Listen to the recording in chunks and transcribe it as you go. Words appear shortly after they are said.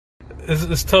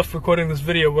it's tough recording this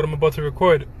video, what I'm about to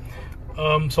record.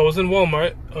 So I was in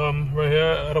Walmart, right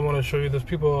here. I don't want to show you. There's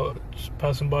people just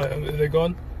passing by. Are they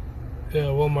gone? Yeah,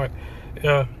 Walmart.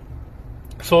 Yeah.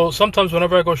 So sometimes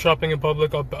whenever I go shopping in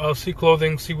public, I'll see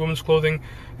clothing, see women's clothing,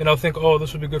 and I'll think, oh,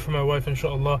 this would be good for my wife,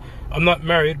 inshallah. I'm not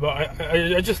married, but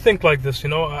I just think like this, you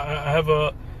know. I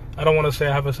don't want to say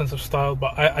I have a sense of style,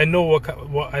 but I know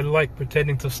what I like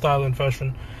pertaining to style and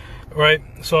fashion, right?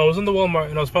 So I was in the Walmart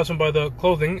and I was passing by the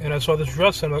clothing and I saw this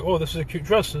dress and I'm like, oh, this is a cute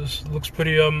dress. This looks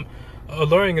pretty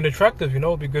alluring and attractive, you know.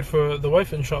 It'd be good for the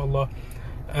wife, inshallah.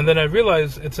 And then I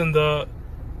realized it's in the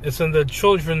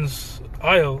children's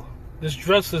aisle. This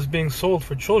dress is being sold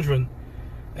for children,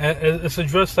 and it's a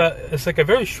dress it's like a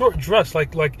very short dress,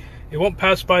 like it won't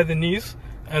pass by the knees,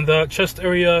 and the chest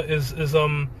area is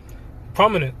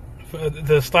prominent for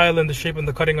the style and the shape and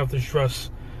the cutting of this dress.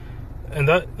 And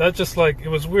that just, like, it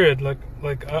was weird. Like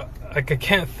I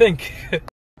can't think.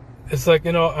 It's like,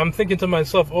 you know, I'm thinking to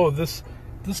myself, oh, this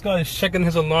guy is checking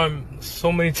his alarm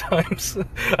so many times.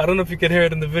 I don't know if you can hear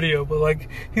it in the video, but like,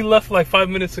 he left like 5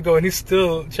 minutes ago and he's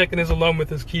still checking his alarm with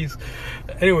his keys.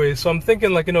 Anyway, so I'm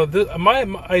thinking, like, you know, my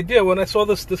idea when I saw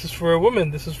this is for a woman.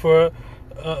 This is for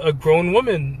a grown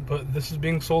woman, but this is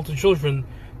being sold to children,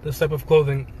 this type of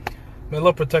clothing. May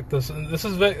Allah protect us. And this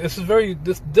is very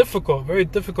difficult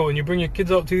when you bring your kids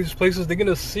out to these places. They're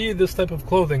gonna see this type of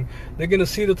clothing. They're gonna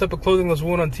see the type of clothing that's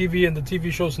worn on TV and the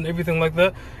TV shows and everything like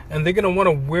that, and they're gonna want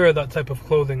to wear that type of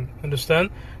clothing. Understand?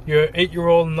 Your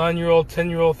 8-year-old, 9-year-old,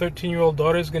 10-year-old, 13-year-old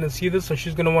daughter is gonna see this and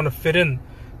she's gonna want to fit in.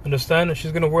 Understand? And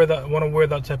she's gonna want to wear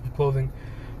that type of clothing.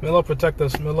 May Allah protect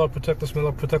us. May Allah protect us. May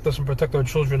Allah protect us and protect our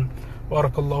children.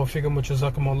 Barakallahu fikum wa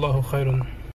jazakumullahu khairan.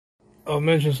 I'll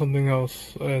mention something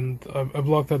else, and I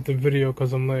blocked out the video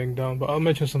because I'm laying down, but I'll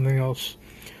mention something else.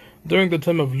 During the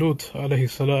time of Lut alayhi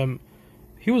salam,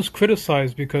 he was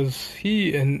criticized because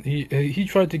he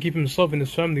tried to keep himself and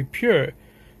his family pure.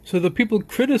 So the people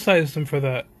criticized him for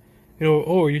that. You know,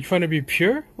 oh, you're trying to be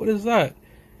pure? What is that?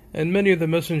 And many of the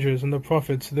messengers and the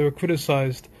prophets, they were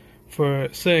criticized for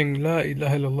saying, La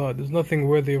ilaha illallah, there's nothing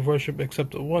worthy of worship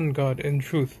except one God in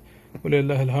truth.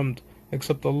 Walillahi alhamd.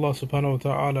 Except Allah subhanahu wa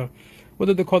ta'ala. What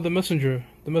did they call the messenger?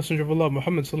 The messenger of Allah,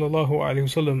 Muhammad sallallahu alayhi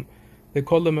wasallam. They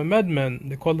called him a madman.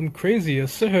 They called him crazy, a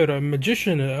sihr, a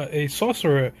magician, a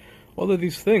sorcerer. All of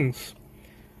these things.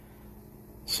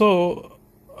 So,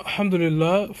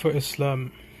 alhamdulillah for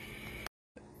Islam.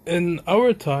 In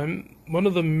our time, one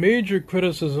of the major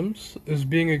criticisms is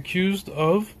being accused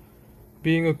of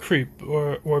being a creep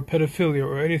or pedophilia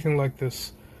or anything like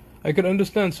this. I could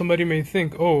understand somebody may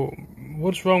think, oh,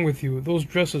 what's wrong with you? Those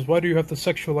dresses, why do you have to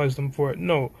sexualize them for it?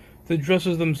 No, the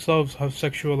dresses themselves have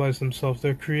sexualized themselves.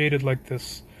 They're created like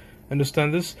this.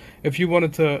 Understand this? If you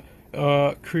wanted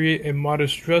to create a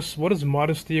modest dress, what is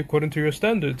modesty according to your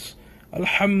standards?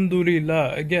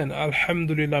 Alhamdulillah. Again,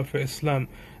 alhamdulillah for Islam.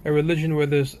 A religion where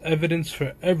there's evidence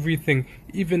for everything,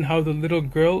 even how the little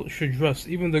girl should dress.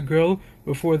 Even the girl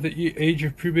before the age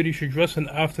of puberty should dress, and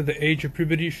after the age of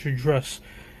puberty should dress.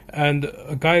 And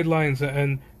guidelines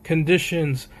and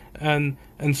conditions and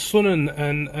sunan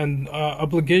and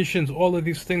obligations, all of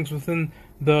these things within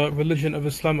the religion of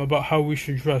Islam about how we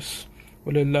should dress.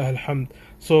 Walillah alhamd.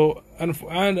 So,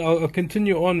 and I'll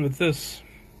continue on with this.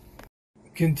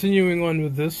 Continuing on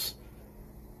with this,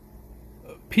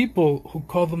 people who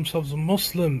call themselves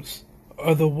Muslims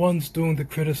are the ones doing the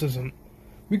criticism.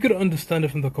 We could understand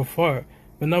it from the kuffar,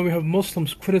 but now we have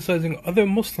Muslims criticizing other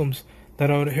Muslims that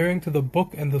are adhering to the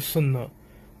book and the sunnah.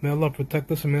 May Allah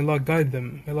protect us and may Allah guide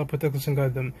them. May Allah protect us and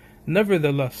guide them.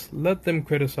 Nevertheless, let them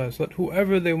criticize. Let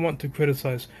whoever they want to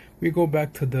criticize. We go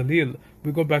back to dalil.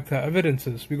 We go back to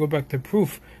evidences. We go back to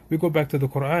proof. We go back to the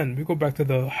Quran. We go back to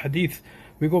the hadith.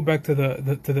 We go back to the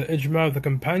ijma of the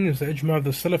companions, the ijma of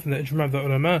the salaf, and the ijma of the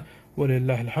ulama.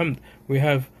 Walillah alhamd. We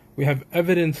have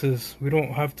evidences. We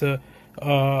don't have to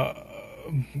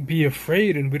be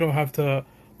afraid, and we don't have to,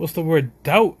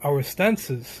 doubt our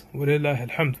stances. Walillah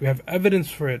alhamd. We have evidence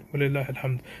for it. Walillah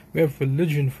alhamd. We have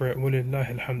religion for it. Walillah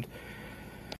alhamd.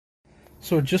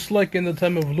 So just like in the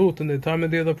time of Lut and the time of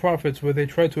the other prophets, where they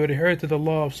tried to adhere to the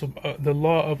law of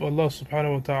Allah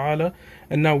subhanahu wa ta'ala,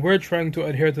 and now we're trying to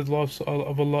adhere to the law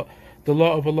of Allah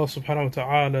subhanahu wa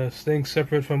ta'ala, staying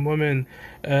separate from women,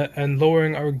 and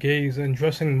lowering our gaze and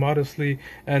dressing modestly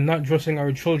and not dressing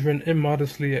our children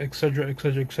immodestly, etc.,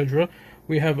 etc., etc.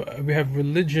 We have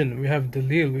religion, we have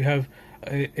dalil, we have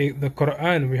the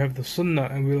Quran, we have the Sunnah,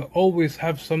 and we'll always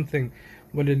have something,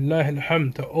 walillah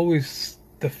alhamd, to always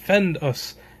defend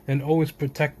us and always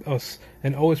protect us,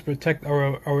 and always protect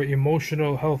our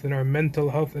emotional health and our mental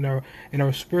health and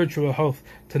our spiritual health,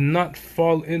 to not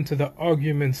fall into the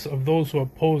arguments of those who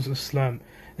oppose Islam,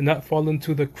 and not fall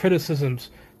into the criticisms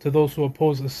to those who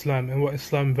oppose Islam and what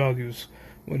Islam values.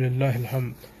 وَلِلَّهِ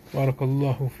الْحَمْدُ.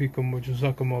 Barakallahu feekum wa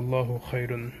jazakum Allahu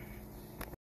khairan.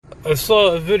 I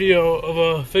saw a video of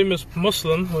a famous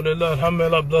Muslim, walillah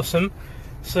alhamdulillah, bless him,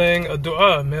 saying a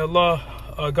dua, may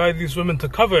Allah guide these women to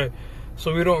cover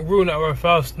so we don't ruin our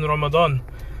fast in Ramadan.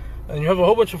 And you have a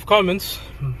whole bunch of comments,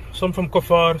 some from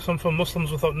kuffar, some from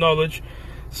Muslims without knowledge,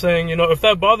 saying, if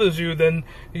that bothers you, then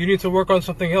you need to work on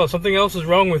something else. Something else is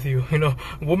wrong with you. A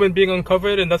woman being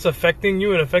uncovered and that's affecting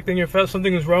you and affecting your fast,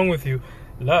 something is wrong with you.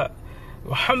 La.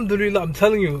 Alhamdulillah, I'm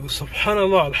telling you,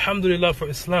 subhanallah, alhamdulillah for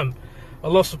Islam.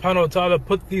 Allah subhanahu wa ta'ala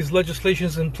put these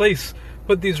legislations in place,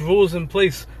 put these rules in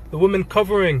place, the women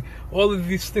covering, all of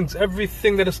these things,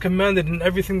 everything that is commanded and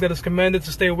everything that is commanded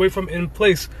to stay away from in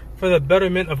place for the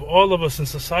betterment of all of us in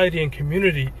society and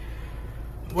community.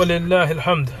 Walillahi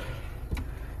alhamd.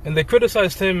 And they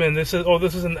criticized him and they said, oh,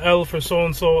 this is an L for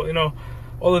so-and-so,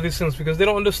 all of these things, because they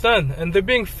don't understand. And they're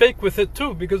being fake with it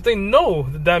too, because they know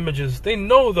the damages, they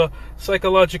know the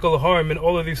psychological harm and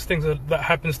all of these things that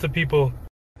happens to people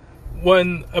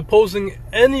when opposing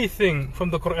anything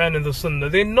from the Quran and the Sunnah.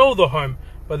 They know the harm,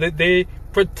 but they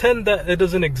pretend that it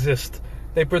doesn't exist.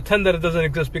 They pretend that it doesn't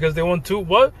exist because they want to,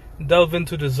 what? Delve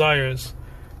into desires.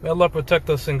 May Allah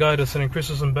protect us and guide us and increase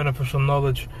us in beneficial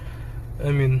knowledge. I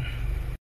mean...